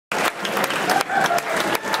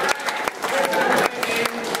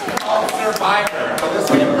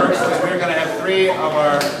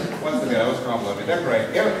me. They're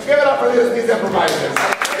great. Give it up for these improvisers.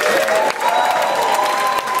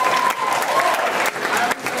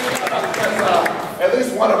 At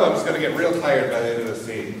least one of them is going to get real tired by the end of the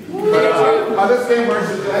scene. But how this game works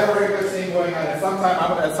is I have a regular scene going on, and at some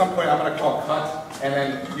point I'm going to call cut, and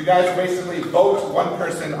then you guys basically vote one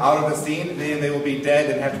person out of the scene, then they will be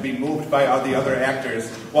dead and have to be moved by all the other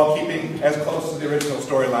actors while keeping as close to the original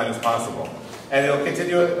storyline as possible. And it'll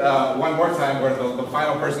continue one more time where the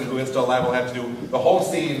final person who is still alive will have to do the whole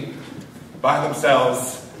scene by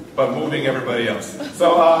themselves, but moving everybody else.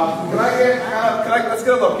 So let's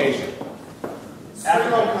get a location.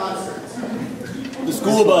 After a concert. The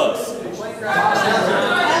school bus. Alright,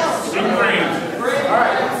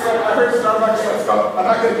 so I heard Starbucks, let's go. I'm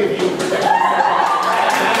not going to give you protection.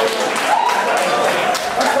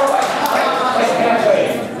 Let's go like cafe.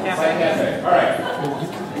 Like cafe. Alright.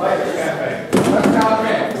 Like the cafe. Let's count them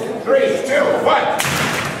in. 3, 2,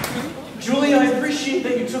 1. Julie, I appreciate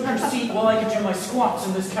that you took your seat while I could do my squats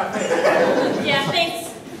in this cafe. Yeah,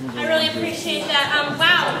 thanks. I really appreciate that.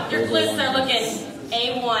 Wow, your glutes are looking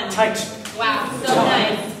A1. Tight. Wow, so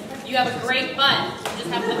nice. You have a great butt. You just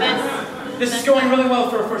have the best. This is going really well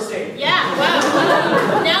for a first date. Yeah, wow.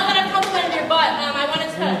 Now that I've complimented your butt, I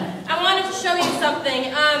wanted to show you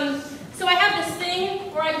something. So I have this thing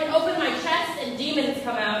where I can open my chest and demons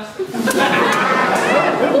come out.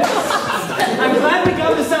 I'm glad we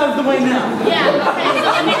got this out of the way now. Yeah, okay, so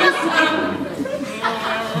let me just,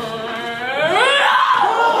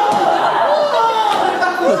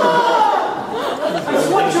 I'm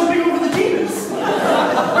sweat jumping over the demons.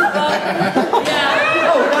 yeah.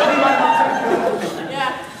 Oh, that'll be my turn.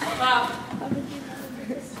 Yeah, wow.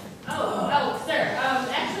 Oh, sir,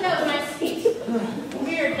 actually that was my seat.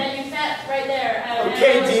 Weird that you sat right there.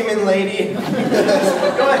 Okay, demon lady. Go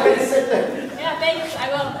ahead and sit there. Yeah, thanks, I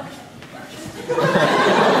will.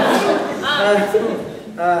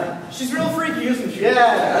 She's real freaky, isn't she?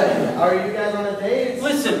 Yeah. Are you guys on a date?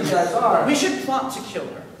 Listen, You guys are. we should plot to kill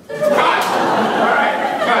her. Cut! Alright,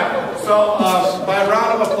 cut. So, by a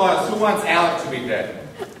round of applause, who wants Alec to be dead?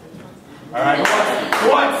 Alright, who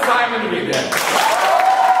wants Simon to be dead?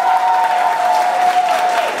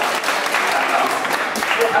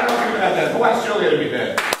 I don't know if you're gonna have that. Who wants Julia to be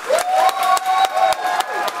dead?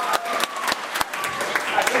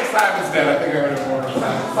 I think Simon's dead. I think I heard it more.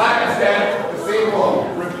 Simon's dead. The scene will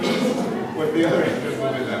repeat with the other actors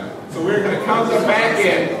moving them. So we're going to count them back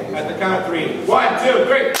in at the count of 3. 1, 2,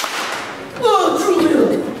 3. Oh, Julia!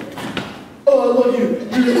 Oh, I love you.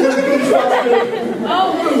 You're a good job today. Oh,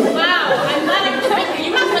 wow, I'm glad I could make you.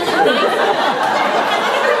 You have such a nice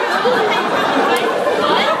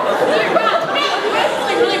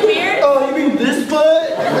really weird. Oh, you mean this butt?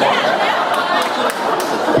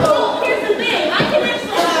 Well, here's the thing. I can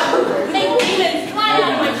actually make demons fly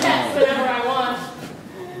out of my chest whenever I want.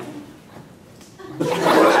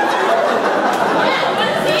 Yeah, want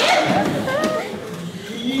to see it?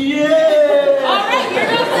 Yeah! All right, here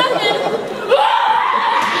goes something.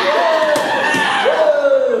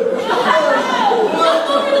 Knock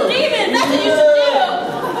over the demons. That's what you should do.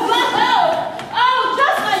 Whoa! Oh,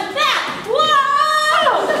 just like that. Whoa!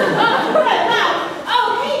 Oh, wow. Oh,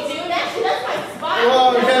 hey, dude. Actually, that's my spot.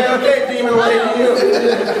 Oh, okay, demon lady. You.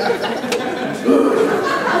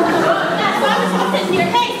 Yeah, so I'm just gonna sit here.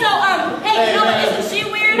 Hey, so, hey, you know what? Isn't she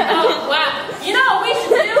weird? Oh, wow. You know what we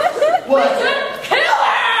should do? What? We should kill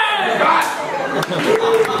her! Cut!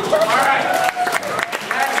 Alright.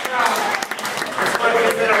 Next round. This one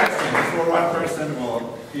is interesting. This is where one person will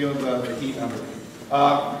feel the heat under it.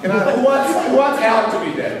 Who wants Alec to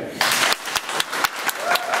be dead?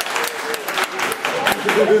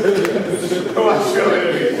 Who wants Julia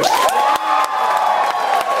to be dead?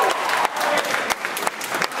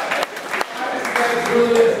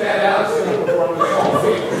 Julia's dead. Alec's going to perform the whole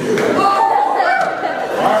scene.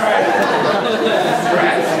 Alright.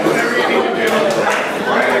 Stretch. Whatever you need to do.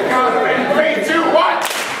 We're going to count them in 3, 2, 1.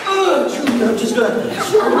 Julia, I'm just gonna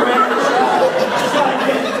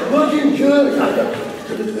looking good.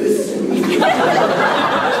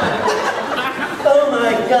 Oh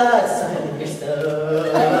my God, Simon, you're so.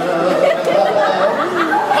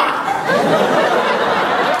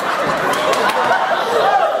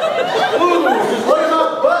 What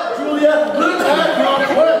about butt, Julia? Look at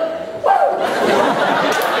your butt.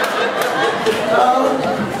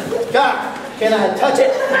 God, can I touch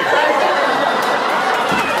it?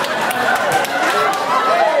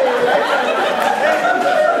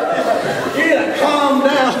 Yeah, calm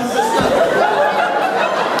down.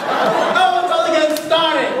 Oh, it's only getting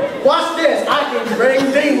started. Watch this. I can bring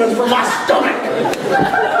demons from my stomach.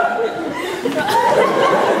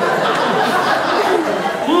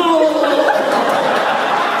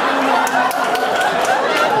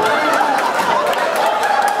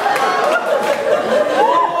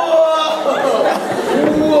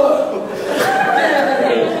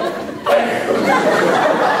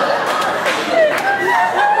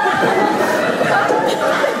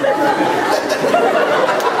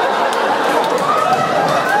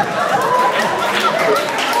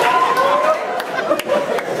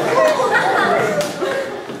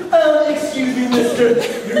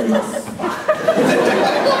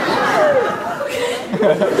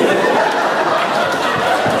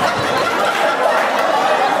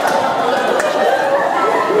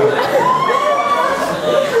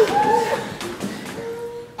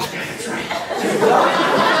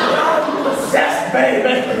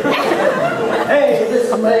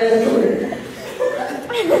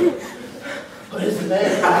 What is it, man?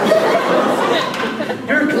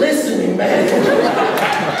 You're glistening, man.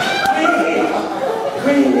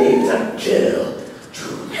 We need to kill.